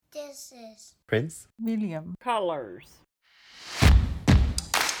Genesis. Prince. William. Colors.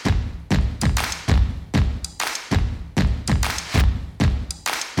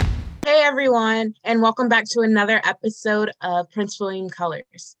 Hey everyone, and welcome back to another episode of Prince William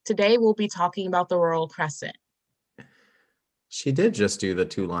Colors. Today we'll be talking about the Rural Crescent. She did just do the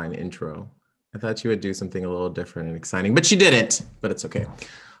 2-line intro. I thought she would do something a little different and exciting, but she didn't, but it's okay.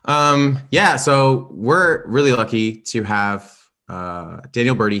 So we're really lucky to have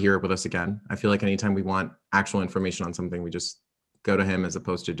Daniel Birdie here with us again. I feel like anytime we want actual information on something, we just go to him as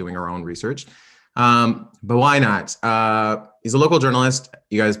opposed to doing our own research. But why not? He's a local journalist.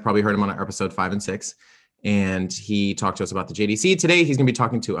 You guys probably heard him on episode 5 and 6, and he talked to us about the JDC. Today, he's going to be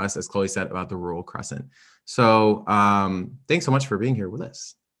talking to us, as Chloe said, about the Rural Crescent. So thanks so much for being here with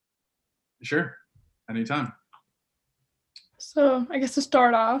us. Sure, anytime. So I guess to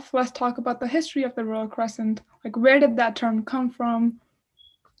start off, let's talk about the history of the Rural Crescent. Like, where did that term come from?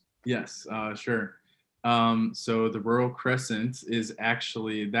 Yes, sure. So the Rural Crescent is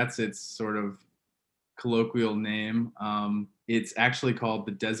actually, that's its sort of colloquial name. It's actually called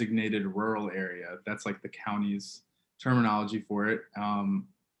the Designated Rural Area. That's like the county's terminology for it.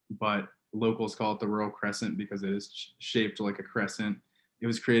 But locals call it the Rural Crescent because it is shaped like a crescent. It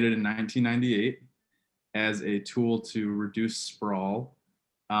was created in 1998 as a tool to reduce sprawl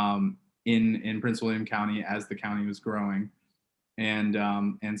in Prince William County as the county was growing. And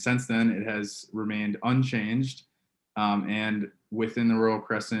since then, it has remained unchanged. And within the Rural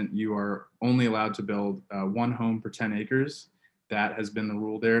Crescent, you are only allowed to build one home per 10 acres. That has been the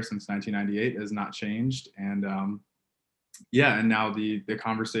rule there since 1998. It has not changed. And and now the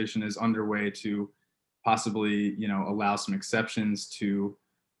conversation is underway to possibly, allow some exceptions to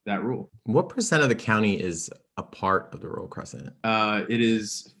that rule. What percent of the county is a part of the Rural Crescent? It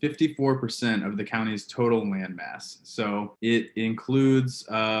is 54% of the county's total land mass. So it includes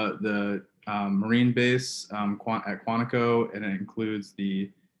the Marine base at Quantico, and it includes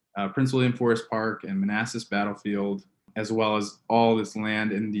the Prince William Forest Park and Manassas Battlefield, as well as all this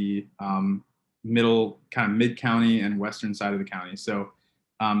land in the middle, kind of mid-county and western side of the county. So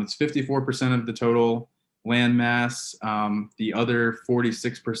it's 54% of the total land mass. The other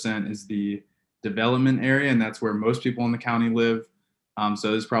 46% is the development area, and that's where most people in the county live. So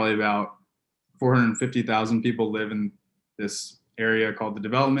there's probably about 450,000 people live in this area called the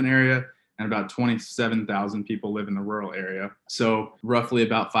development area, and about 27,000 people live in the rural area. So roughly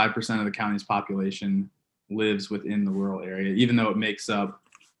about 5% of the county's population lives within the rural area, even though it makes up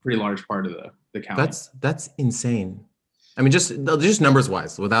a pretty large part of the county. That's insane. I mean, just numbers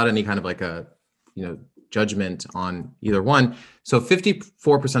wise, without any kind of like a, judgment on either one. So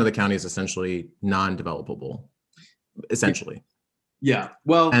 54% of the county is essentially non-developable, essentially. Yeah,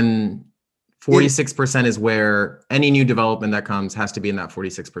 well. And 46% is where any new development that comes has to be in that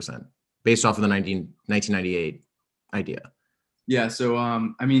 46%, based off of the 1998 idea. Yeah,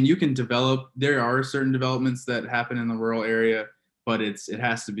 so you can develop, there are certain developments that happen in the rural area, but it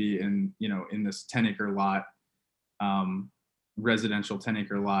has to be in this 10-acre lot, residential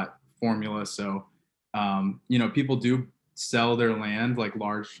 10-acre lot formula. So people do sell their land, like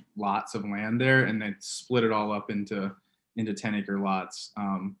large lots of land there, and they split it all up into 10-acre lots.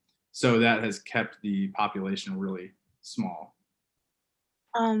 So that has kept the population really small.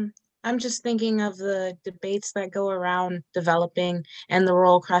 I'm just thinking of the debates that go around developing and the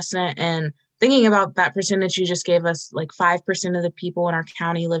Rural Crescent, and thinking about that percentage you just gave us, like 5% of the people in our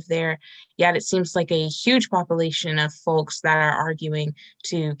county live there. Yet it seems like a huge population of folks that are arguing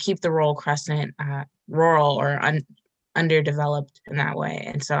to keep the Rural Crescent rural or underdeveloped in that way.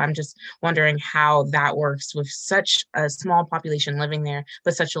 And so I'm just wondering how that works with such a small population living there,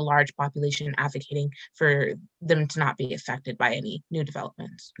 but such a large population advocating for them to not be affected by any new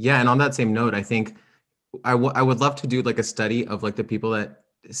developments. Yeah, and on that same note, I think I would love to do like a study of like the people that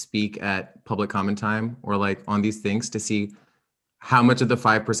speak at public comment time or like on these things to see how much of the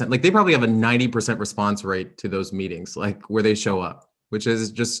 5%, like they probably have a 90% response rate to those meetings, like where they show up, which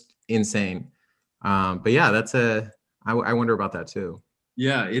is just insane. But yeah, I wonder about that too.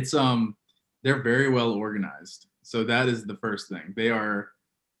 Yeah, it's they're very well organized. So that is the first thing. They are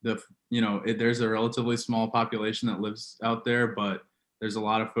there's a relatively small population that lives out there, but there's a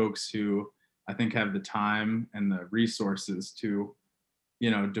lot of folks who I think have the time and the resources to,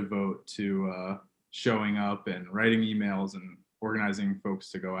 devote to showing up and writing emails and organizing folks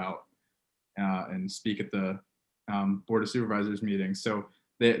to go out and speak at the Board of Supervisors meeting. So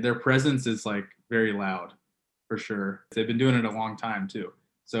their presence is like very loud, for sure. They've been doing it a long time too.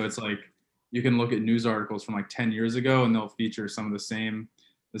 So it's like you can look at news articles from like 10 years ago and they'll feature some of the same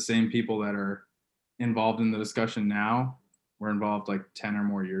people that are involved in the discussion now. were involved like 10 or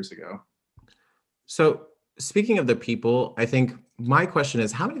more years ago. So speaking of the people, I think my question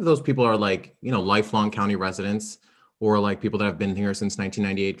is, how many of those people are like, lifelong county residents, or like people that have been here since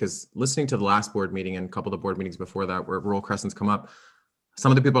 1998? Because listening to the last board meeting and a couple of the board meetings before that where rural crescents come up,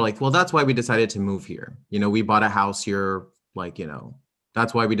 some of the people are like, well, that's why we decided to move here. We bought a house here, like,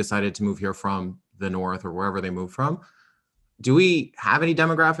 that's why we decided to move here from the north or wherever they moved from. Do we have any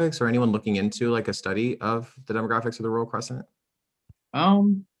demographics or anyone looking into like a study of the demographics of the rural crescent?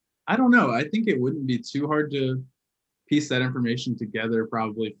 I don't know. I think it wouldn't be too hard to piece that information together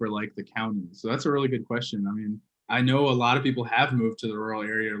probably for like the county. So that's a really good question. I mean, I know a lot of people have moved to the rural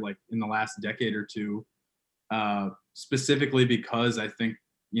area like in the last decade or two, specifically because I think,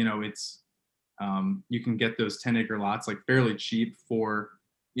 it's you can get those 10-acre lots like fairly cheap for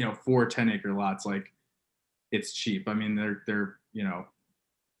 10-acre lots. Like it's cheap. I mean, they're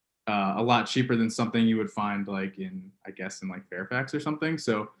a lot cheaper than something you would find like in like Fairfax or something.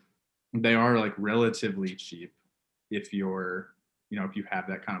 So they are like relatively cheap if you're, if you have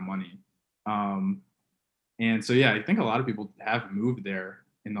that kind of money. And so, yeah, I think a lot of people have moved there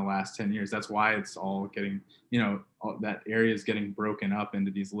in the last 10 years. That's why it's all getting, that area is getting broken up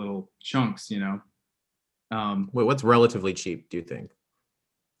into these little chunks, Wait, what's relatively cheap, do you think?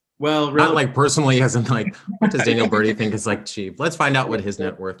 Well, not like personally, as in like, what does Daniel Birdie think is like cheap? Let's find out what his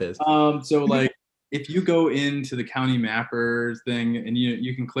net worth is. So like, if you go into the county mappers thing and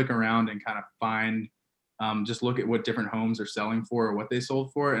you can click around and kind of find, just look at what different homes are selling for or what they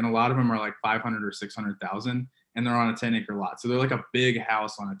sold for. And a lot of them are like 500 or 600,000 and they're on a 10-acre lot. So they're like a big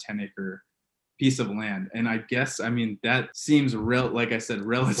house on a 10-acre piece of land. And I guess, I mean, that seems like I said,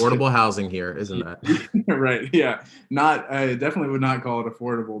 relative. Affordable housing here, isn't that? Right. Yeah. I definitely would not call it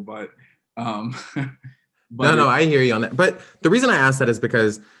affordable, but no, I hear you on that. But the reason I ask that is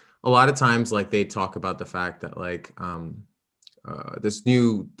because a lot of times, like they talk about the fact that like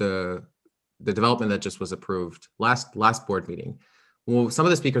the development that just was approved last board meeting. Well, some of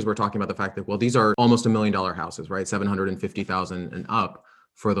the speakers were talking about the fact that, well, these are almost $1 million houses, right? 750,000 and up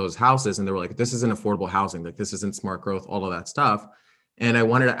for those houses. And they were like, this isn't affordable housing. Like this isn't smart growth, all of that stuff. And I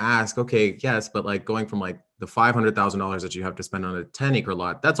wanted to ask, okay, yes, but like going from like the $500,000 that you have to spend on a 10-acre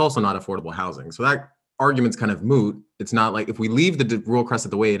lot, that's also not affordable housing. So that argument's kind of moot. It's not like if we leave the rural crescent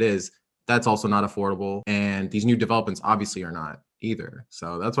the way it is, that's also not affordable. And these new developments obviously are not either.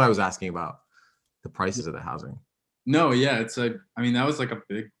 So that's why I was asking about the prices of the housing. No, yeah, I mean, that was like a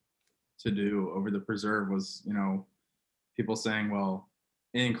big to do over the preserve was, people saying, well,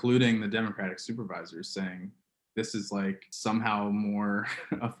 including the Democratic supervisors saying this is like somehow more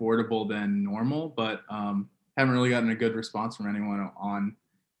affordable than normal, but haven't really gotten a good response from anyone on,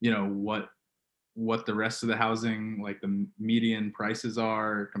 what the rest of the housing, like the median prices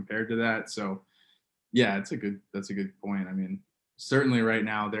are compared to that. So yeah, that's a good point. I mean, certainly right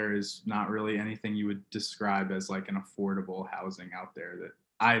now there is not really anything you would describe as like an affordable housing out there that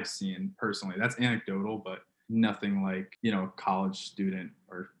I've seen personally. That's anecdotal, but nothing like, college student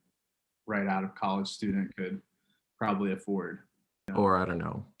or right out of college student could probably afford. Or I don't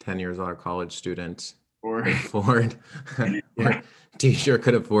know, 10 years old college student or afford. Or t-shirt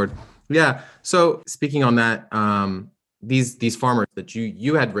could afford. Yeah. So speaking on that, these farmers that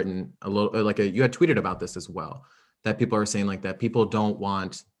you had written a little, like you had tweeted about this as well, that people are saying like that people don't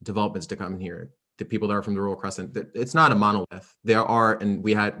want developments to come here. The people that are from the rural crescent, it's not a monolith. There are, and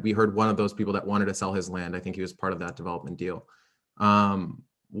we heard one of those people that wanted to sell his land. I think he was part of that development deal.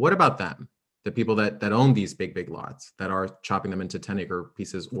 What about them? The people that own these big lots that are chopping them into 10-acre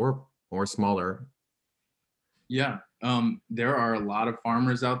pieces or smaller. Yeah, there are a lot of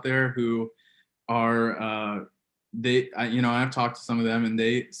farmers out there who are I've talked to some of them and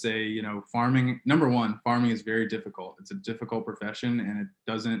they say, farming, number one, farming is very difficult. It's a difficult profession and it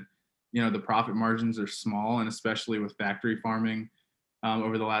doesn't, the profit margins are small, and especially with factory farming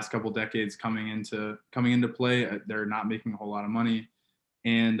over the last couple decades coming into play, they're not making a whole lot of money.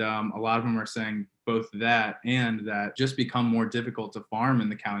 And a lot of them are saying both that and that just become more difficult to farm in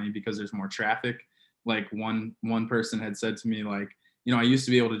the county because there's more traffic. Like one person had said to me, like, I used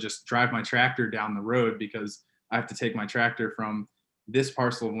to be able to just drive my tractor down the road because I have to take my tractor from this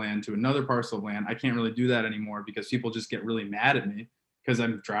parcel of land to another parcel of land. I can't really do that anymore because people just get really mad at me because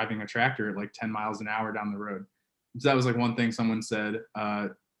I'm driving a tractor at like 10 miles an hour down the road. So that was like one thing someone said at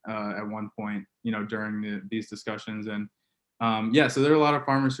one point, during these discussions. And so there are a lot of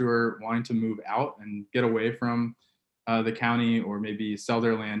farmers who are wanting to move out and get away from the county, or maybe sell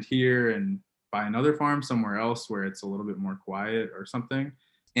their land here and buy another farm somewhere else where it's a little bit more quiet or something.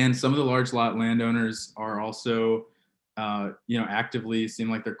 And some of the large lot landowners are also, actively seem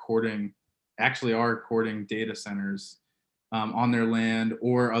like they're courting data centers on their land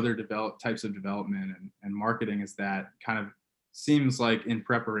or other types of development and marketing is that kind of seems like in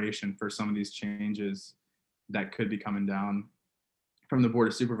preparation for some of these changes that could be coming down from the Board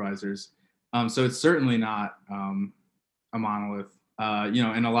of Supervisors. So it's certainly not a monolith,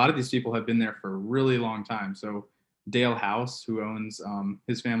 and a lot of these people have been there for a really long time. So Dale House, who owns,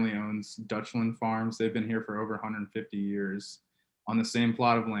 his family owns Dutchland Farms. They've been here for over 150 years on the same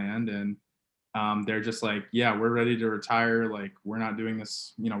plot of land. And they're just like, yeah, we're ready to retire. Like, we're not doing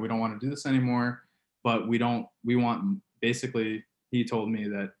this, we don't want to do this anymore, but we want, basically, he told me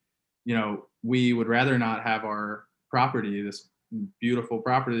that, we would rather not have our property, this beautiful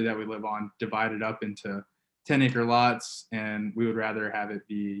property that we live on, divided up into 10-acre lots. And we would rather have it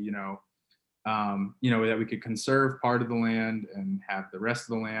be, that we could conserve part of the land and have the rest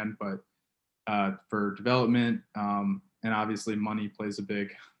of the land, but for development, and obviously money plays a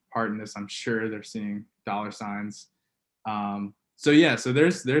big part in this. I'm sure they're seeing dollar signs. So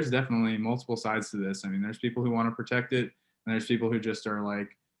there's definitely multiple sides to this. I mean, there's people who want to protect it, and there's people who just are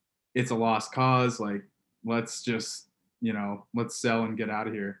like, it's a lost cause. Like, let's just, let's sell and get out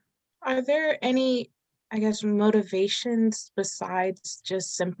of here. Are there any, I guess, motivations besides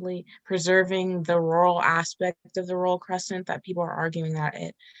just simply preserving the rural aspect of the Rural Crescent that people are arguing that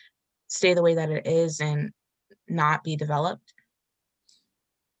it stay the way that it is and not be developed?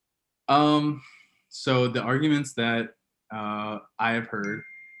 So the arguments that I have heard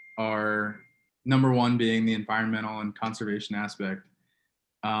are, number one being the environmental and conservation aspect.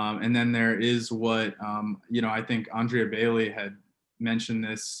 And then there is what, I think Andrea Bailey had mentioned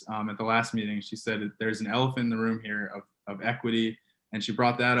this at the last meeting. She said there's an elephant in the room here of equity, and she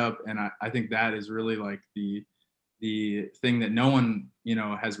brought that up. And I think that is really like the thing that no one,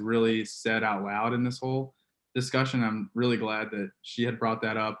 has really said out loud in this whole discussion. I'm really glad that she had brought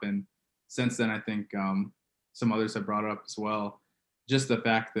that up. And since then, I think some others have brought it up as well. Just the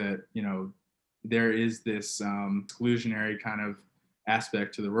fact that, there is this exclusionary kind of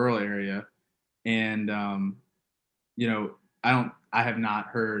aspect to the rural area. And, I have not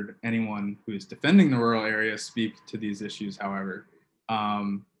heard anyone who's defending the rural area speak to these issues, however.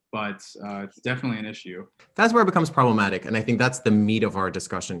 But it's definitely an issue. That's where it becomes problematic. And I think that's the meat of our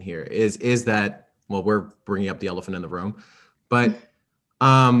discussion here is that, well, we're bringing up the elephant in the room, but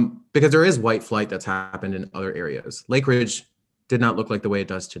because there is white flight that's happened in other areas. Lake Ridge did not look like the way it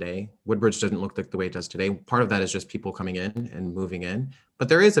does today. Woodbridge doesn't look like the way it does today. Part of that is just people coming in and moving in, but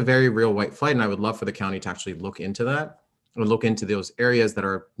there is a very real white flight. And I would love for the county to actually look into that, or look into those areas that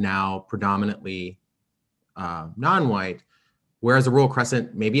are now predominantly non-white, whereas the Rural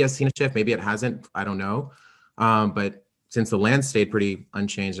Crescent maybe has seen a shift, maybe it hasn't, I don't know. But since the land stayed pretty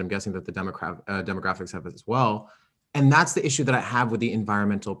unchanged, I'm guessing that the demographics have as well. And that's the issue that I have with the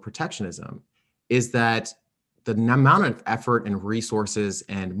environmental protectionism, is that the amount of effort and resources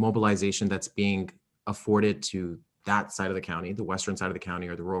and mobilization that's being afforded to that side of the county, the western side of the county,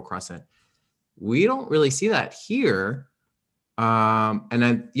 or the Rural Crescent, we don't really see that here. And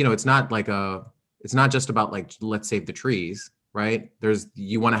then, it's not just about like, let's save the trees, right?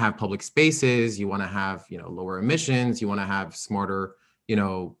 You want to have public spaces, you want to have, lower emissions, you want to have smarter,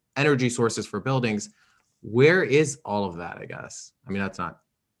 energy sources for buildings. Where is all of that, I guess? I mean, that's not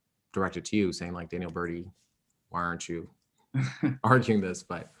directed to you, saying like, Daniel Birdie, why aren't you arguing this?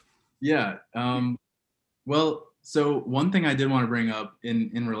 But yeah, well, so one thing I did want to bring up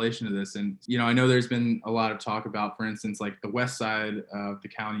in relation to this, and I know there's been a lot of talk about, for instance, like the west side of the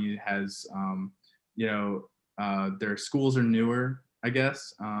county has, their schools are newer, I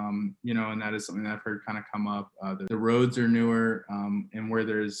guess, and that is something that I've heard kind of come up. The roads are newer, and where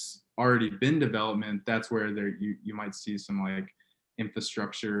there's already been development, that's where you might see some like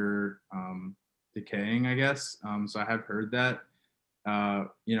infrastructure decaying, I guess. So I have heard that.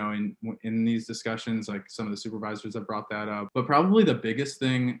 In these discussions, like some of the supervisors have brought that up. But probably the biggest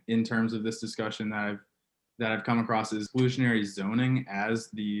thing in terms of this discussion that I've come across is exclusionary zoning as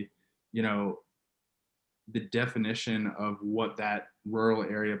the definition of what that rural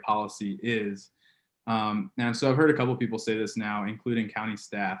area policy is. And so I've heard a couple of people say this now, including county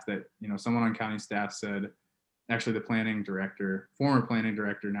staff, that someone on county staff said, actually the former planning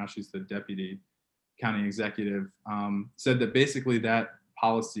director, now she's the deputy county executive, said that basically that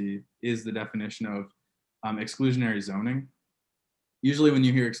policy is the definition of exclusionary zoning. Usually when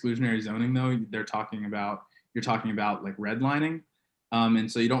you hear exclusionary zoning, though, you're talking about like redlining.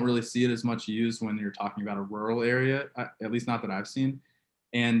 And so you don't really see it as much used when you're talking about a rural area, at least not that I've seen.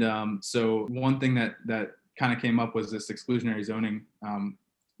 And so one thing that kind of came up was this exclusionary zoning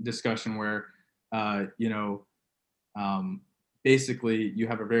discussion where, basically you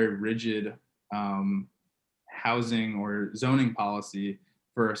have a very rigid housing or zoning policy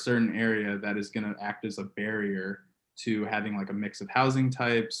for a certain area that is going to act as a barrier to having like a mix of housing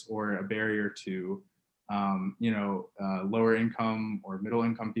types, or a barrier to lower income or middle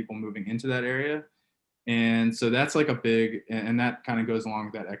income people moving into that area. And so that's like a big, and that kind of goes along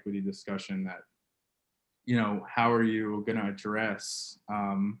with that equity discussion, that, how are you going to address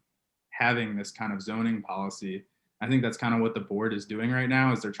having this kind of zoning policy? I think that's kind of what the board is doing right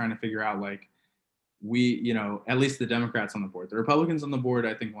now, is they're trying to figure out, like, at least the Democrats on the board. The Republicans on the board,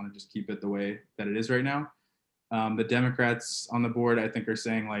 I think, want to just keep it the way that it is right now. The Democrats on the board, I think, are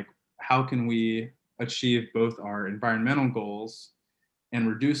saying, like, how can we achieve both our environmental goals and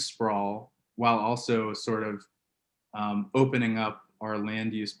reduce sprawl, while also sort of opening up our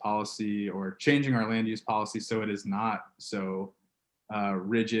land use policy, or changing our land use policy so it is not so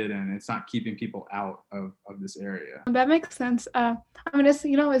rigid and it's not keeping people out of this area. That makes sense. It's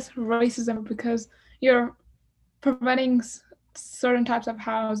racism, because you're preventing certain types of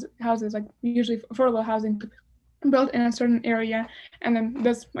houses, like usually affordable housing, to be built in a certain area, and then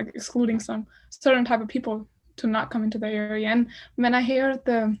there's like excluding some certain type of people to not come into the area. And when I hear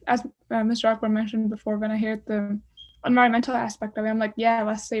as Mr. Akbar mentioned before, when I hear the environmental aspect of it, I'm like, yeah,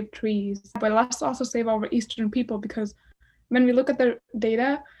 let's save trees, but let's also save our Eastern people, because when we look at the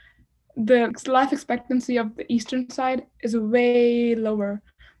data, the life expectancy of the Eastern side is way lower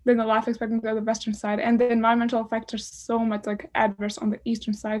than the life expectancy of the Western side, and the environmental effects are so much like adverse on the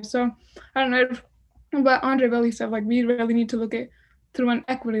Eastern side. So I don't know, but Andre really said, like, we really need to look at through an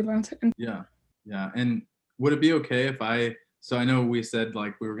equity lens. Yeah. And would it be okay if so I know we said,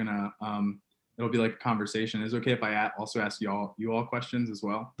 like, we were gonna it'll be like a conversation. Is it okay if I also ask you all questions as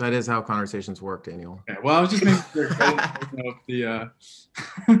well? That is how conversations work, Daniel. Okay. Well, I was just making sure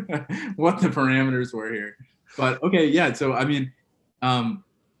what the parameters were here. But okay, yeah. So I mean,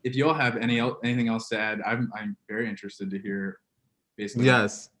 if you all have anything else to add, I'm very interested to hear basically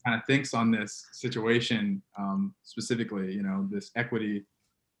yes kind of thinks on this situation, specifically, this equity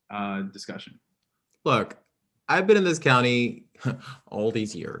discussion. Look, I've been in this county all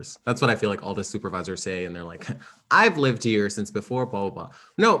these years. That's what I feel like all the supervisors say. And they're like, I've lived here since before, blah, blah, blah.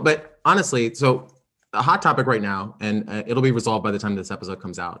 No, but honestly, so a hot topic right now, and it'll be resolved by the time this episode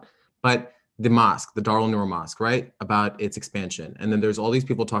comes out, but the mosque, the Darul Noor Mosque, right? About its expansion. And then there's all these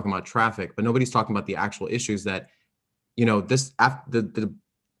people talking about traffic, but nobody's talking about the actual issues that, the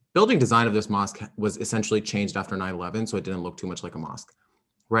building design of this mosque was essentially changed after 9/11. So it didn't look too much like a mosque,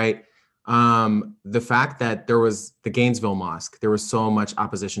 right? The fact that there was the Gainesville Mosque, there was so much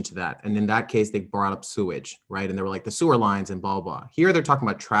opposition to that. And in that case, they brought up sewage, right? And they were like the sewer lines and blah, blah. Here they're talking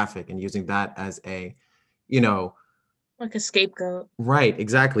about traffic and using that as a, like a scapegoat. Right,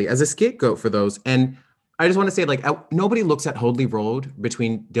 exactly. As a scapegoat for those. And I just want to say, like, nobody looks at Hoadley Road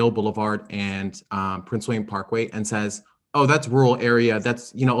between Dale Boulevard and Prince William Parkway and says, oh, that's rural area.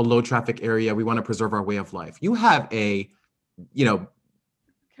 That's, a low traffic area. We want to preserve our way of life. You have a,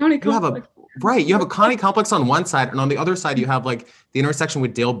 county complex. You have a county complex on one side, and on the other side, you have like the intersection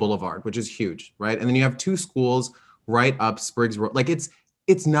with Dale Boulevard, which is huge, right? And then you have two schools right up Spriggs Road. Like it's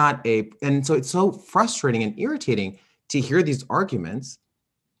not and so it's so frustrating and irritating to hear these arguments,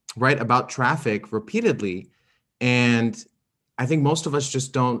 right, about traffic repeatedly. And I think most of us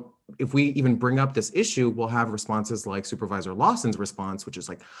just don't, if we even bring up this issue, we'll have responses like Supervisor Lawson's response, which is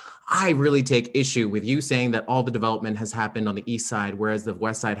like, I really take issue with you saying that all the development has happened on the east side, whereas the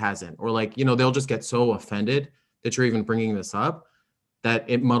west side hasn't. Or like, they'll just get so offended that you're even bringing this up that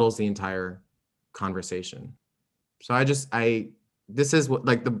it muddles the entire conversation. So this is what,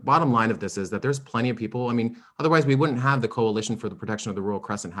 like, the bottom line of this is that there's plenty of people. I mean, otherwise we wouldn't have the Coalition for the Protection of the Rural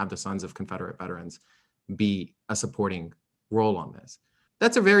Crescent, have the Sons of Confederate Veterans be a supporting role on this.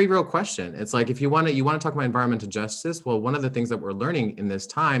 That's a very real question. It's like, if you want to talk about environmental justice, well, one of the things that we're learning in this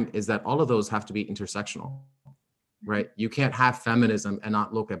time is that all of those have to be intersectional, right? You can't have feminism and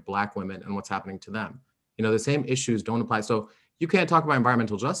not look at Black women and what's happening to them. The same issues don't apply. So you can't talk about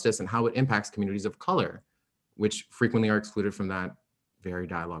environmental justice and how it impacts communities of color, which frequently are excluded from that very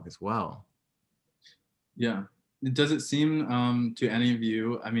dialogue as well. Yeah. Does it seem to any of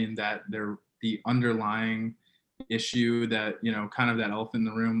you, that the underlying issue that, kind of that elephant in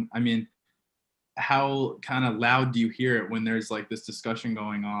the room, how kind of loud do you hear it when there's like this discussion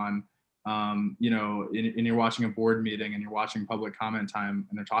going on, and you're watching a board meeting and you're watching public comment time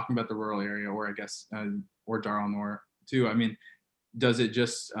and they're talking about the rural area, or I guess, or Darul Noor too. Does it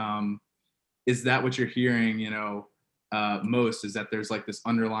just, is that what you're hearing, most, is that there's like this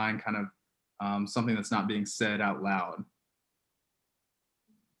underlying kind of something that's not being said out loud?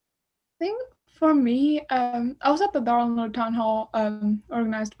 I think for me, I was at the Darul Noor Town Hall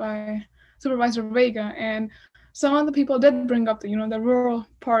organized by Supervisor Vega, and some of the people did bring up the rural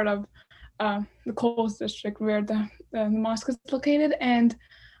part of the Coles district where the mosque is located. And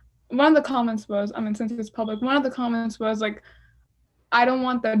one of the comments was, since it's public, one of the comments was like, I don't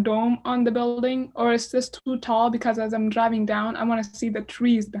want the dome on the building, or it's just too tall because as I'm driving down, I want to see the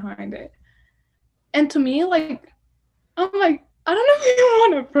trees behind it. And to me, like, I'm like, I don't know if you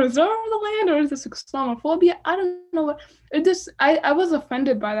want to preserve the land or is this Islamophobia? I don't know what it just. I was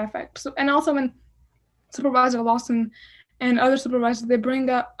offended by that fact. So, and also when Supervisor Lawson and other supervisors, they bring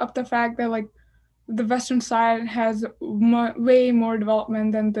up the fact that like the western side has way more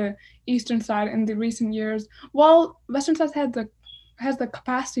development than the eastern side in the recent years. While western side has the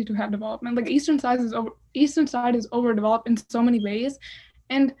capacity to have development, like eastern side is overdeveloped in so many ways,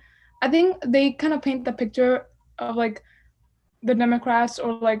 and I think they kind of paint the picture of like the Democrats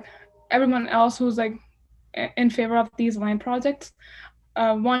or like everyone else who's like in favor of these land projects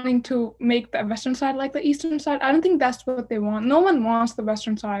wanting to make the western side like the eastern side. I don't think that's what they want. No one wants the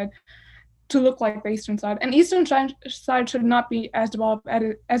western side to look like the eastern side, and eastern side should not be as developed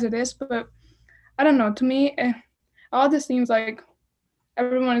as it is. But I don't know, to me all this seems like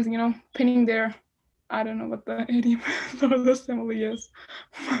everyone is pinning their, I don't know what the idiom or the simile is.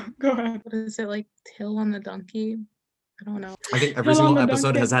 Go ahead. What is it, like tail on the donkey? I don't know. I think every single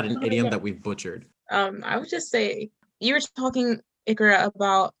episode has had an idiom that we've butchered. I would just say, you were talking, Ikra,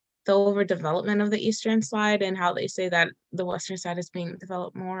 about the overdevelopment of the eastern side and how they say that the western side is being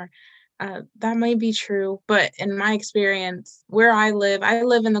developed more. That might be true, but in my experience, where I live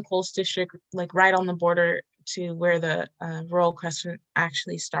in the Coles district, like right on the border to where the rural Crescent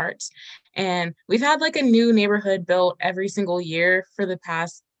actually starts. And we've had like a new neighborhood built every single year for the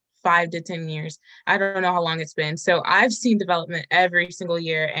past 5 to 10 years. I don't know how long it's been. So I've seen development every single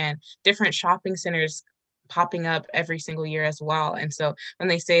year and different shopping centers popping up every single year as well. And so when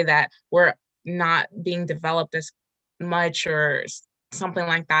they say that we're not being developed as much or something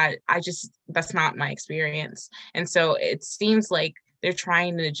like that, that's not my experience. And so it seems like they're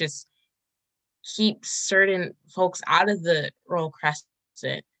trying to just keep certain folks out of the rural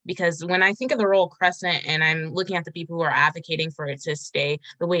Crescent, because when I think of the rural Crescent and I'm looking at the people who are advocating for it to stay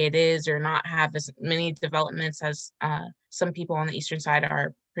the way it is or not have as many developments as some people on the eastern side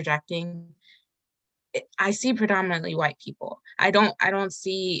are projecting, I see predominantly white people. I don't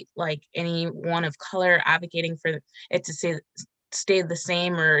see like anyone of color advocating for it to stay the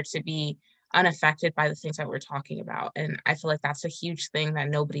same or to be unaffected by the things that we're talking about. And I feel like that's a huge thing that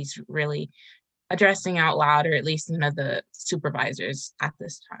nobody's really addressing out loud, or at least none of the supervisors at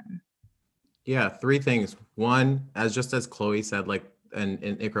this time. Yeah, 3 things. One, as Chloe said, like, and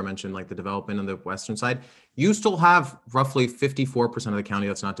Ikra mentioned, like the development on the western side, you still have roughly 54% of the county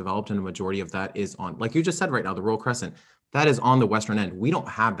that's not developed, and a majority of that is on, like you just said right now, the rural Crescent, that is on the western end. We don't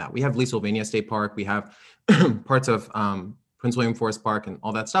have that. We have Lee Sylvania State Park, we have parts of Prince William Forest Park and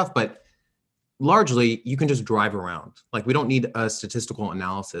all that stuff, but largely you can just drive around. Like, we don't need a statistical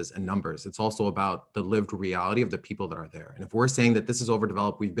analysis and numbers. It's also about the lived reality of the people that are there. And if we're saying that this is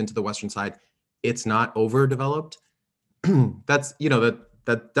overdeveloped, we've been to the western side, it's not overdeveloped, that's,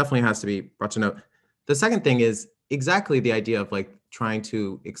 that definitely has to be brought to note. The second thing is exactly the idea of like trying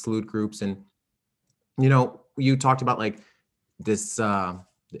to exclude groups. And, you talked about like this,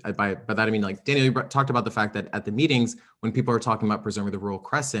 by that I mean, like, Daniel, you talked about the fact that at the meetings, when people are talking about preserving the rural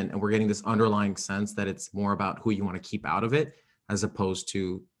Crescent, and we're getting this underlying sense that it's more about who you want to keep out of it as opposed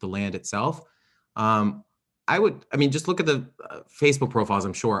to the land itself. Just look at the Facebook profiles,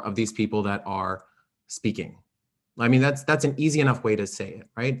 I'm sure, of these people that are speaking. I mean, that's an easy enough way to say it,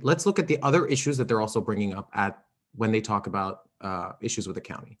 right? Let's look at the other issues that they're also bringing up when they talk about issues with the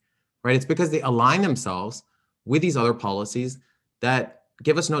county, right? It's because they align themselves with these other policies that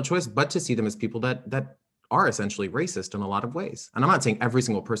give us no choice but to see them as people that are essentially racist in a lot of ways. And I'm not saying every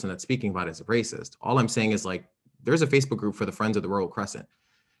single person that's speaking about it is a racist. All I'm saying is, like, there's a Facebook group for the Friends of the Rural Crescent.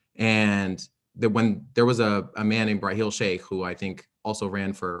 And when there was a man named Brahil Sheikh, who I think also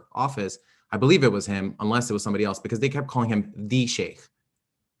ran for office, I believe it was him, unless it was somebody else, because they kept calling him the Sheikh,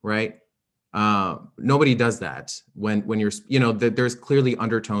 right? Nobody does that when you're, there's clearly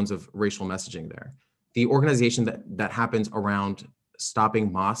undertones of racial messaging there. The organization that happens around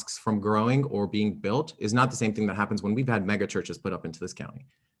stopping mosques from growing or being built is not the same thing that happens when we've had mega churches put up into this county.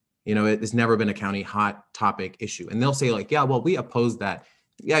 It's never been a county hot topic issue. And they'll say like, yeah, well, we oppose that.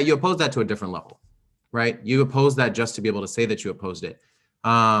 Yeah, you oppose that to a different level, right? You oppose that just to be able to say that you opposed it.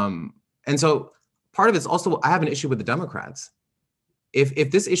 And so part of it's also, I have an issue with the Democrats. If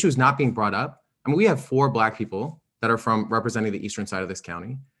this issue is not being brought up, I mean, we have 4 Black people that are from representing the eastern side of this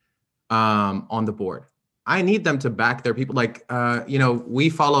county on the board. I need them to back their people. Like, we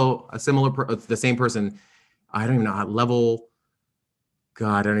follow a similar, the same person I don't even know how level.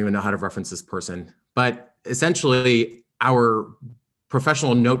 God, I don't even know how to reference this person, but essentially our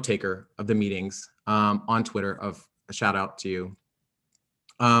professional note taker of the meetings on Twitter. Of a shout out to you.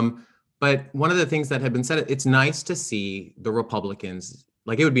 But one of the things that had been said, it's nice to see the Republicans,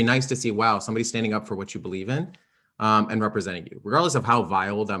 like it would be nice to see, wow, somebody standing up for what you believe in and representing you, regardless of how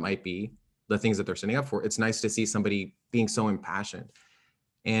vile that might be, the things that they're standing up for. It's nice to see somebody being so impassioned.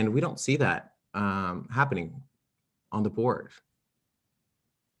 And we don't see that happening on the board.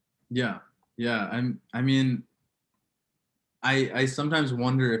 Yeah. I mean, I sometimes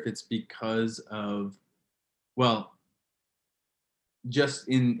wonder if it's because of, well, just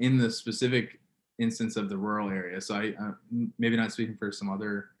in the specific instance of the rural area. So I maybe not speaking for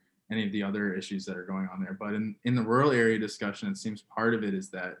any of the other issues that are going on there, but in the rural area discussion, it seems part of it is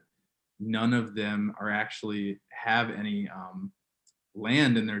that none of them are actually have any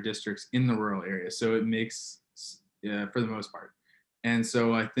land in their districts in the rural area. So it makes, for the most part. And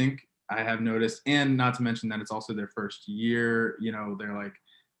so I think I have noticed, and not to mention that it's also their first year, you know, they're like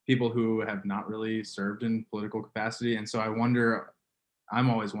people who have not really served in political capacity. And so I'm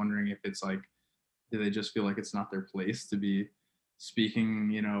always wondering if it's like, do they just feel like it's not their place to be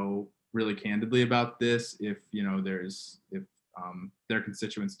speaking, you know, really candidly about this if, you know, if their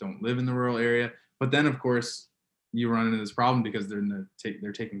constituents don't live in the rural area. But then of course you run into this problem because they're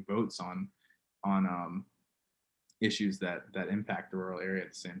taking votes on issues that impact the rural area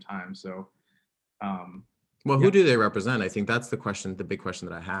at the same time. So well, who do they represent? I think that's the question, the big question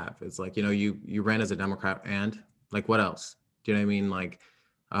that I have. It's like, you know, you ran as a Democrat and like, what else? Do you know what I mean? Like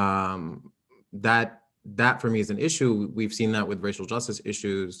that for me is an issue. We've seen that with racial justice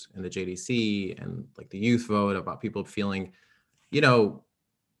issues and the JDC and like the youth vote, about people feeling, you know,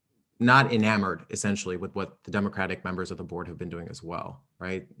 not enamored essentially with what the Democratic members of the board have been doing as well,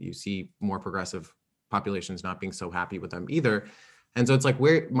 right? You see more progressive populations not being so happy with them either. And so it's like,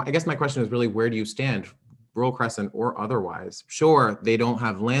 I guess my question is really, where do you stand, rural Crescent or otherwise? Sure, they don't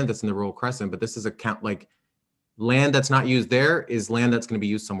have land that's in the rural Crescent, but this is like land that's not used there is land that's going to be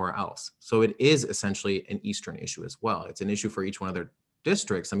used somewhere else. So it is essentially an Eastern issue as well. It's an issue for each one of their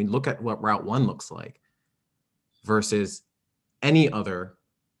districts. I mean, look at what Route 1 looks like versus any other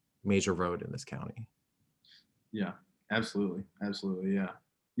major road in this county. Yeah, absolutely.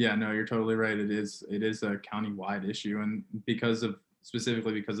 Yeah, no, you're totally right. It is a county-wide issue, and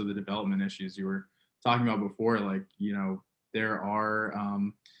specifically because of the development issues you were talking about before, like, you know, there are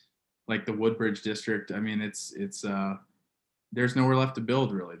like the Woodbridge district. I mean, it's there's nowhere left to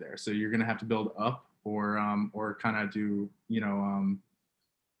build really there, so you're gonna have to build up or kind of do, you know,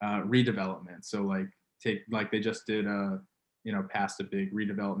 redevelopment. So like they just did you know, passed a big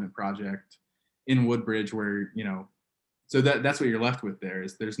redevelopment project in Woodbridge where, you know, so that's what you're left with there.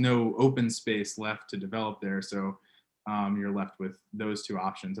 Is there's no open space left to develop there. So you're left with those two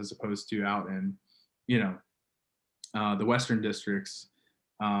options, as opposed to out in, you know, the Western districts.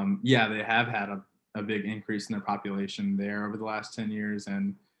 Yeah, they have had a big increase in their population there over the last 10 years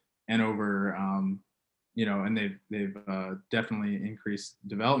and over, you know, and they've definitely increased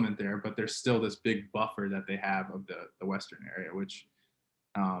development there, but there's still this big buffer that they have of the Western area, which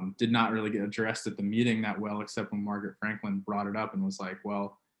did not really get addressed at the meeting that well, except when Margaret Franklin brought it up and was like,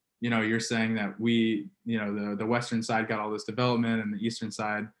 well, you know, you're saying that we, you know, the Western side got all this development and the Eastern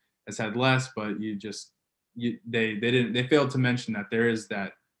side has had less, but they failed to mention that there is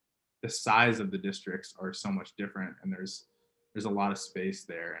that the size of the districts are so much different, and there's a lot of space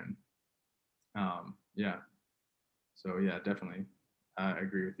there. And yeah, so yeah, definitely I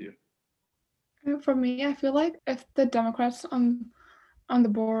agree with you. For me, I feel like if the Democrats on the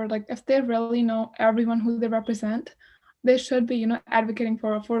board, like if they really know everyone who they represent, they should be, you know, advocating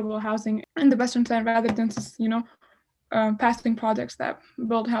for affordable housing in the Western side rather than just, you know, passing projects that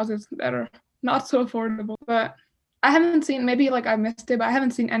build houses that are not so affordable. But I haven't seen, maybe like I missed it, but I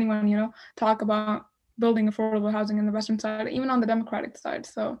haven't seen anyone, you know, talk about building affordable housing in the Western side, even on the Democratic side.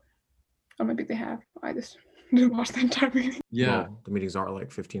 So, or maybe they have. I just didn't watch the entire meeting. Yeah, well, the meetings are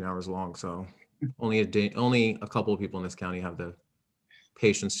like 15 hours long, so only a couple of people in this county have the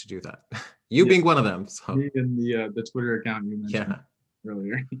patience to do that. You being one of them. So. In the Twitter account you mentioned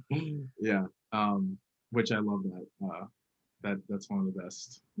earlier. Yeah, which I love that. That's one of the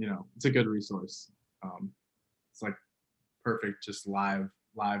best. You know, it's a good resource. It's like perfect, just live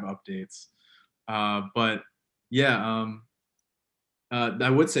updates. But yeah, I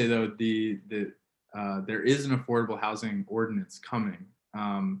would say though there is an affordable housing ordinance coming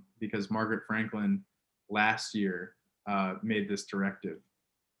because Margaret Franklin last year made this directive.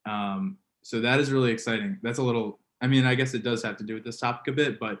 So that is really exciting. That's a little, I mean, I guess it does have to do with this topic a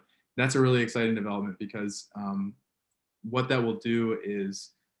bit, but that's a really exciting development because what that will do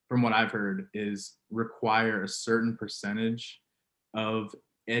is, from what I've heard, is require a certain percentage of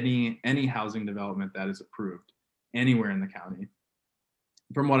any housing development that is approved anywhere in the county.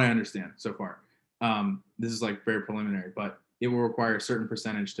 From what I understand so far, this is like very preliminary, but it will require a certain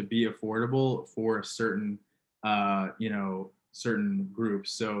percentage to be affordable for a certain, certain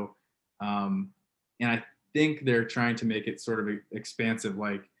groups. So, and I think they're trying to make it sort of expansive.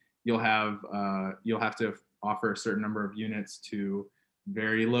 Like you'll have to offer a certain number of units to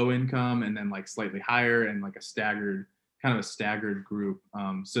very low income, and then like slightly higher, and like a staggered group.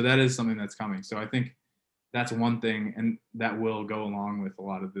 So that is something that's coming. So I think that's one thing, and that will go along with a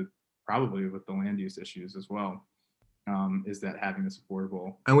lot of probably with the land use issues as well, is that having this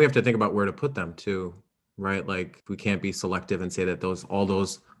affordable. And we have to think about where to put them too, right? Like we can't be selective and say that all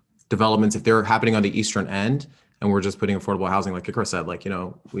those developments, if they're happening on the eastern end and we're just putting affordable housing, like Ikra said, like,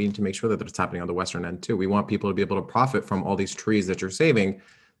 we need to make sure that it's happening on the western end too. We want people to be able to profit from all these trees that you're saving.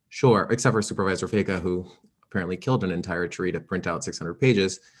 Sure, except for Supervisor Feka, who apparently killed an entire tree to print out 600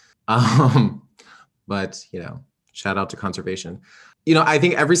 pages. But, shout out to conservation. I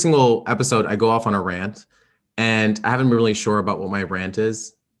think every single episode I go off on a rant, and I haven't been really sure about what my rant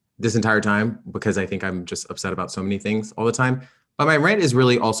is this entire time because I think I'm just upset about so many things all the time. But my rant is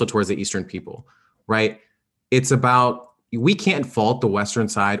really also towards the Eastern people, right? It's about, we can't fault the Western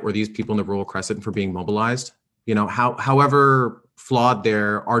side or these people in the rural crescent for being mobilized. However flawed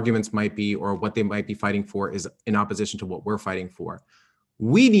their arguments might be or what they might be fighting for is in opposition to what we're fighting for.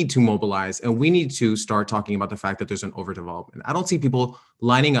 We need to mobilize, and we need to start talking about the fact that there's an overdevelopment. I don't see people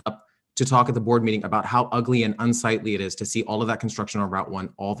lining up to talk at the board meeting about how ugly and unsightly it is to see all of that construction on Route 1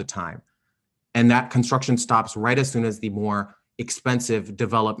 all the time. And that construction stops right as soon as the more expensive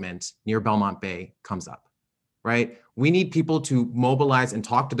development near Belmont Bay comes up, right? We need people to mobilize and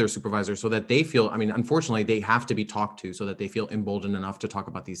talk to their supervisors so that they feel, unfortunately, they have to be talked to so that they feel emboldened enough to talk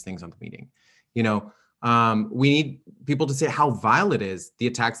about these things on the meeting. We need people to say how vile it is, the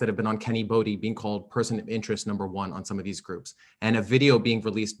attacks that have been on Kenny Bodie being called person of interest #1 on some of these groups, and a video being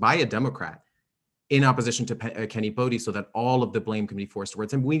released by a Democrat in opposition to Kenny Bodie so that all of the blame can be forced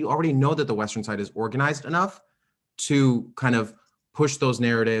towards him. We already know that the Western side is organized enough to kind of push those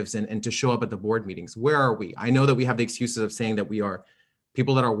narratives and to show up at the board meetings. Where are we? I know that we have the excuses of saying that we are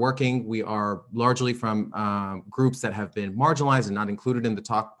people that are working. We are largely from groups that have been marginalized and not included in the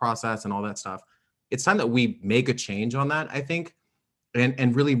talk process and all that stuff. It's time that we make a change on that, I think,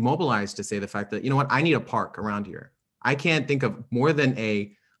 and really mobilize to say the fact that, I need a park around here. I can't think of more than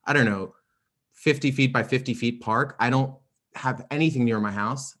 50 feet by 50 feet park. I don't have anything near my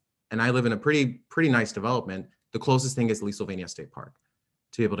house, and I live in a pretty nice development. The closest thing is Leesylvania State Park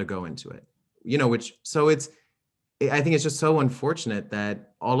to be able to go into it, I think it's just so unfortunate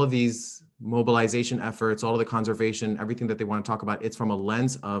that all of these mobilization efforts, all of the conservation, everything that they want to talk about, it's from a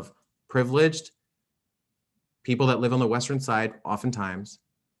lens of privileged people that live on the Western side oftentimes,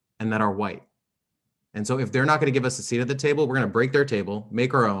 and that are white. And so if they're not going to give us a seat at the table, we're going to break their table,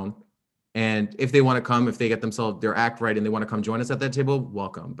 make our own. And if they want to come, if they get themselves their act right and they want to come join us at that table,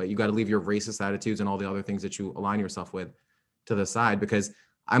 welcome. But you got to leave your racist attitudes and all the other things that you align yourself with to the side, because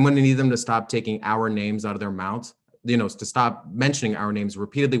I'm going to need them to stop taking our names out of their mouths, to stop mentioning our names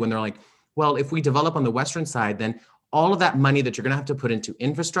repeatedly when they're like, well, if we develop on the Western side, then all of that money that you're going to have to put into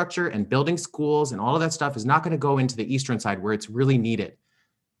infrastructure and building schools and all of that stuff is not going to go into the Eastern side where it's really needed.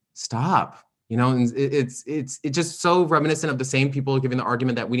 Stop. It's just so reminiscent of the same people giving the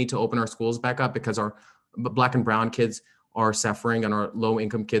argument that we need to open our schools back up because our Black and brown kids are suffering and our low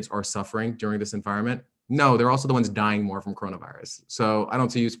income kids are suffering during this environment. No, they're also the ones dying more from coronavirus. So I don't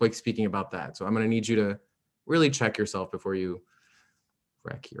see you speaking about that. So I'm going to need you to really check yourself before you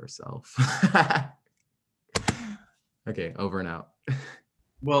wreck yourself. Okay, over and out.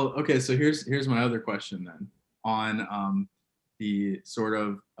 Well, okay, so here's my other question then on the sort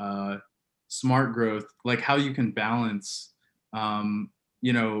of smart growth, like how you can balance,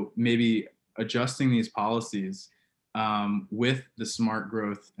 maybe adjusting these policies with the smart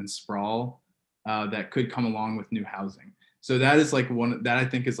growth and sprawl that could come along with new housing. So that is like one that I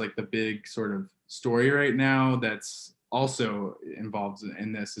think is like the big sort of story right now that's also involved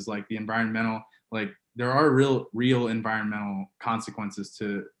in this is like the environmental, like there are real environmental consequences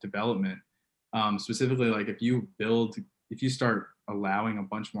to development. Specifically, like if you start allowing a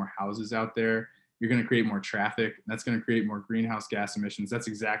bunch more houses out there, you're going to create more traffic. That's going to create more greenhouse gas emissions. That's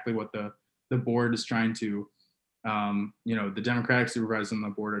exactly what the board is trying to, the Democratic supervisors on the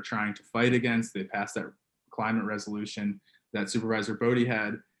board are trying to fight against. They passed that climate resolution that Supervisor Bodie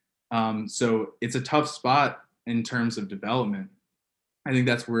had. So it's a tough spot in terms of development. I think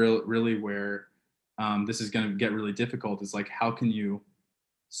that's really where this is going to get really difficult, is like, how can you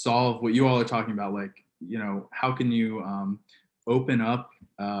solve what you all are talking about? Like, how can you open up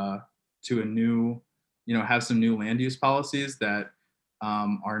to a new, have some new land use policies that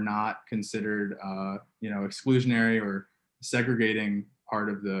are not considered, exclusionary or segregating part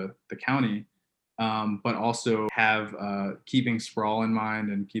of the county, but also have keeping sprawl in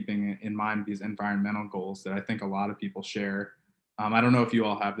mind and keeping in mind these environmental goals that I think a lot of people share. I don't know if you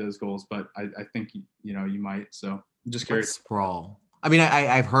all have those goals, but I think you might. So I'm just What's curious. sprawl? I mean,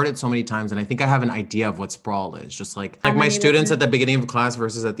 I've heard it so many times, and I think I have an idea of what sprawl is. Just like How my many students different- at the beginning of class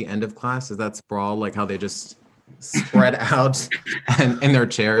versus at the end of class. Is that sprawl? Like how they just spread out and in their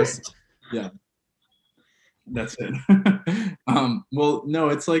chairs? Yeah, that's it. Well, no,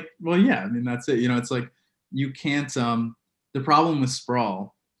 it's like, well, yeah, I mean, that's it. It's like, you can't, the problem with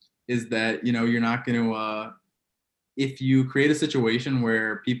sprawl is that, you're not going to, if you create a situation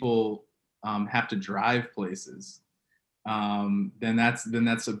where people have to drive places, then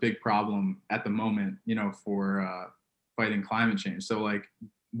that's a big problem at the moment, for fighting climate change. So like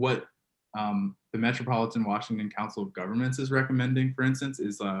what the Metropolitan Washington Council of Governments is recommending, for instance,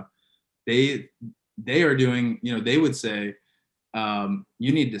 is they are doing, they would say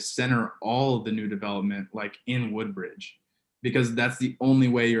you need to center all of the new development like in Woodbridge, because that's the only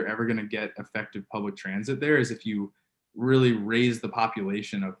way you're ever going to get effective public transit there, is if you really raise the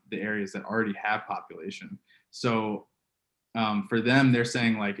population of the areas that already have population. So for them, they're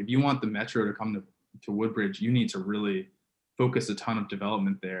saying like, if you want the metro to come to Woodbridge, you need to really focus a ton of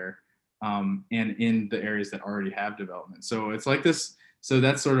development there, and in the areas that already have development. So it's like this. So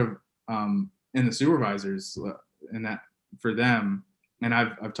that's sort of in the supervisors, and that for them, and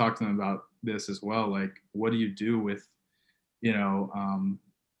I've talked to them about this as well. Like, what do you do with,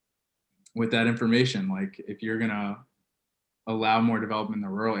 with that information? Like, if you're gonna allow more development in the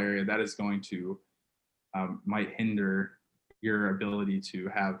rural area, that is going to might hinder your ability to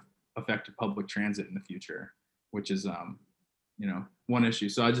have effective public transit in the future, which is one issue.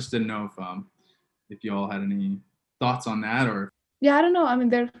 So I just didn't know if you all had any thoughts on that, or Yeah, I don't know. I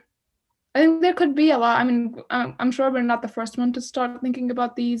mean, I think there could be a lot. I mean, I'm sure we're not the first one to start thinking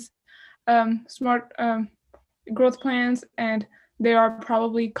about these smart growth plans, and there are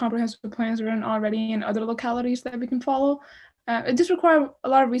probably comprehensive plans written already in other localities that we can follow. It just requires a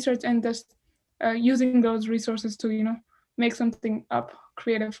lot of research and just using those resources to, make something up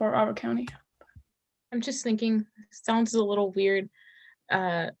creative for our county. I'm just thinking, sounds a little weird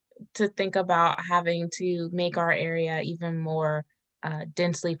to think about having to make our area even more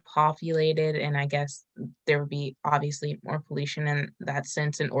densely populated. And I guess there would be obviously more pollution in that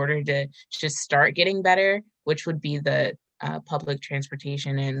sense in order to just start getting better, which would be the public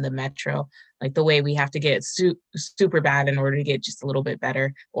transportation and the metro, like the way we have to get super bad in order to get just a little bit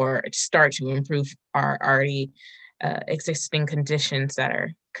better or start to improve our already existing conditions that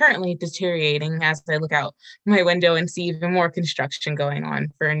are currently deteriorating as I look out my window and see even more construction going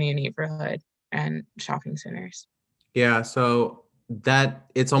on for a new neighborhood and shopping centers. Yeah, so that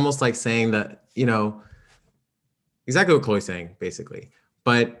it's almost like saying that, exactly what Chloe's saying, basically.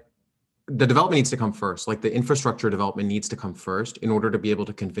 But the development needs to come first. Like the infrastructure development needs to come first in order to be able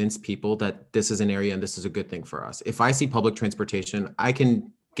to convince people that this is an area and this is a good thing for us. If I see public transportation, I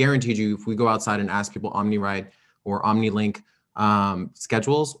can guarantee you, if we go outside and ask people OmniRide or OmniLink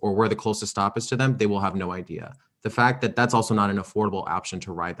schedules or where the closest stop is to them, they will have no idea. The fact that that's also not an affordable option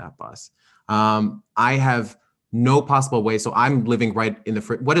to ride that bus. I have no possible way. So I'm living right in the,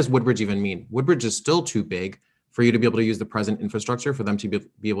 what does Woodbridge even mean? Woodbridge is still too big for you to be able to use the present infrastructure for them to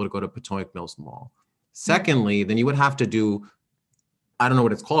be able to go to Potomac Mills Mall. Secondly, then you would have to do, I don't know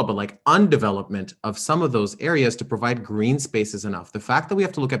what it's called, but like undevelopment of some of those areas to provide green spaces enough. The fact that we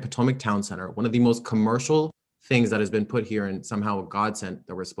have to look at Potomac Town Center, one of the most commercial things that has been put here and somehow a godsend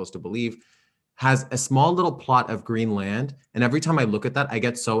that we're supposed to believe, has a small little plot of green land. And every time I look at that, I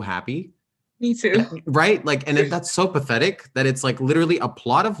get so happy. Me too. Right? Like, and that's so pathetic that it's like literally a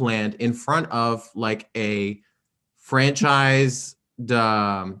plot of land in front of like a franchise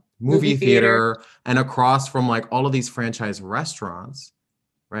movie theater and across from like all of these franchise restaurants,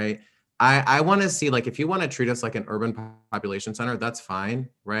 right? I want to see, like, if you want to treat us like an urban population center, that's fine,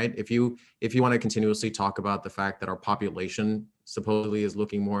 right? If you want to continuously talk about the fact that our population supposedly is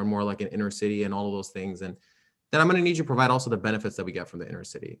looking more and more like an inner city and all of those things, and then I'm going to need you to provide also the benefits that we get from the inner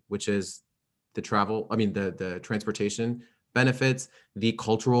city, which is the transportation benefits, the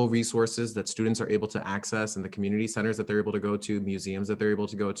cultural resources that students are able to access, and the community centers that they're able to go to, museums that they're able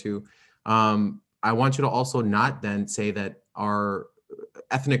to go to. I want you to also not then say that our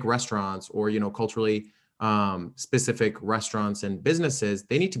ethnic restaurants or, culturally specific restaurants and businesses,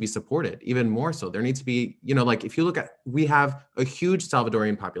 they need to be supported even more so. There needs to be, like if you look at, we have a huge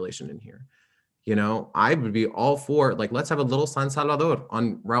Salvadorian population in here. I would be all for, like, let's have a little San Salvador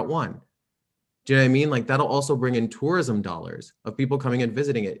on Route 1. Do you know what I mean? Like, that'll also bring in tourism dollars of people coming and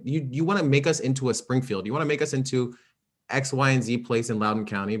visiting it. You want to make us into a Springfield. You want to make us into X, Y, and Z place in Loudoun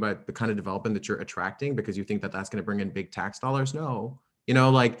County by the kind of development that you're attracting because you think that that's going to bring in big tax dollars. No,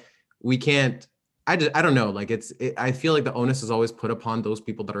 like we can't, I don't know. Like I feel like the onus is always put upon those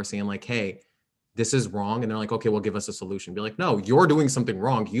people that are saying like, hey, this is wrong. And they're like, okay, well, give us a solution. Be like, no, you're doing something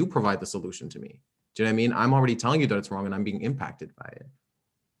wrong. You provide the solution to me. Do you know what I mean? I'm already telling you that it's wrong and I'm being impacted by it.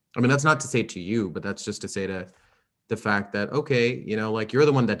 I mean, that's not to say to you, but that's just to say to the fact that, okay, like you're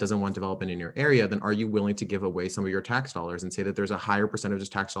the one that doesn't want development in your area, then are you willing to give away some of your tax dollars and say that there's a higher percentage of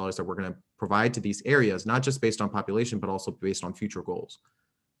tax dollars that we're going to provide to these areas, not just based on population, but also based on future goals,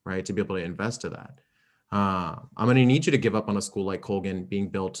 right? To be able to invest to that. I'm going to need you to give up on a school like Colgan being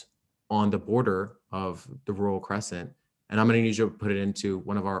built on the border of the rural crescent. And I'm going to need you to put it into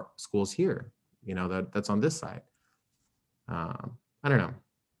one of our schools here, that's on this side. I don't know.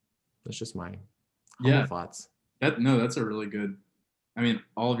 That's just my humble thoughts. That's a really good, I mean,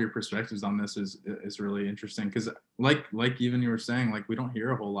 all of your perspectives on this is really interesting because like even you were saying, like we don't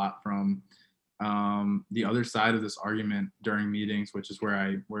hear a whole lot from the other side of this argument during meetings, which is where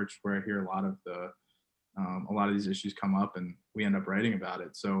I hear a lot of these issues come up and we end up writing about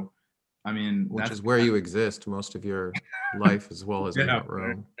it. So, I mean, which is where you exist most of your life as well as in that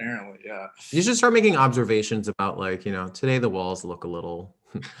room. Apparently, yeah. You should start making observations about like, today the walls look a little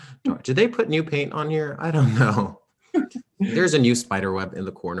dark. Did they put new paint on here? I don't know. There's a new spider web in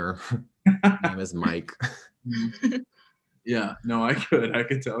the corner. His name is Mike. Yeah, no, I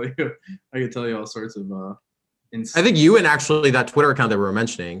could tell you all sorts of I think you and actually that Twitter account that we were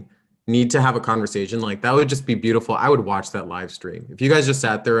mentioning need to have a conversation. Like that would just be beautiful. I would watch that live stream. If you guys just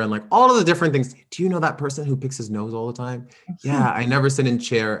sat there and like all of the different things. Do you know that person who picks his nose all the time? Yeah, I never sit in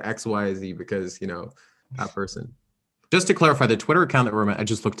chair X, Y, Z because, that person. Just to clarify, the Twitter account that I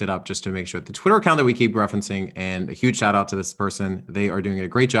just looked it up just to make sure. The Twitter account that we keep referencing, and a huge shout out to this person, they are doing a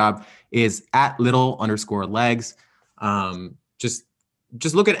great job, is @little_legs.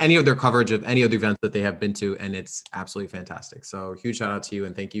 Just look at any of their coverage of any of the events that they have been to, and it's absolutely fantastic. So huge shout out to you,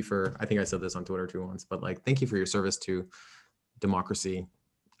 and thank you for, I think I said this on Twitter too once, but like, thank you for your service to democracy.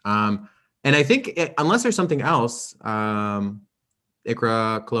 And I think unless there's something else, Ikra,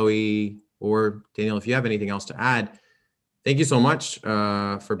 Chloe, or Daniel, if you have anything else to add, thank you so much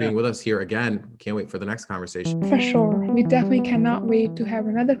for being with us here again. Can't wait for the next conversation. For sure. We definitely cannot wait to have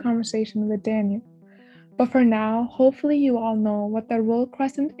another conversation with Daniel. But for now, hopefully you all know what the Rural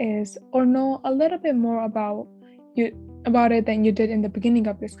Crescent is or know a little bit more about it than you did in the beginning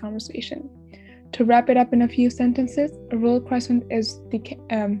of this conversation. To wrap it up in a few sentences, a Rural Crescent is the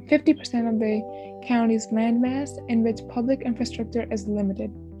 50% of the county's landmass in which public infrastructure is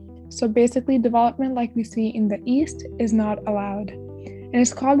limited. So basically, development like we see in the east is not allowed. And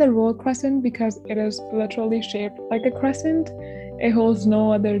it's called the Rural Crescent because it is literally shaped like a crescent. It holds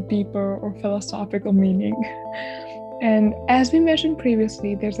no other deeper or philosophical meaning. And as we mentioned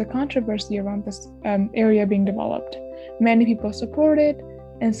previously, there's a controversy around this area being developed. Many people support it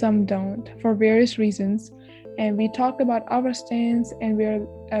and some don't for various reasons. And we talked about our stance and where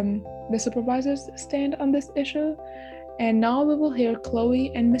the supervisors stand on this issue. And now we will hear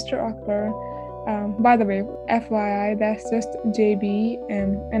Chloe and Mr. Akbar. By the way, FYI, that's just JB,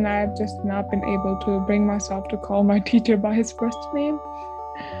 and I've just not been able to bring myself to call my teacher by his first name.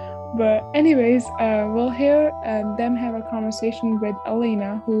 But anyways, we'll hear them have a conversation with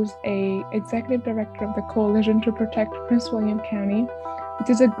Elena, who's a executive director of the Coalition to Protect Prince William County, which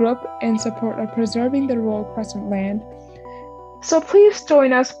is a group in support of preserving the Rural Crescent land. So please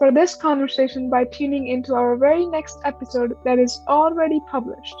join us for this conversation by tuning into our very next episode that is already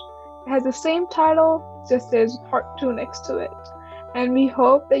published. It has the same title, just as part 2 next to it. And we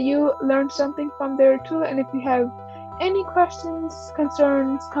hope that you learned something from there too. And if you have any questions,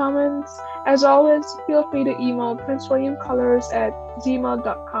 concerns, comments, as always, feel free to email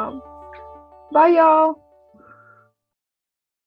princewilliamcolors@gmail.com. Bye, y'all.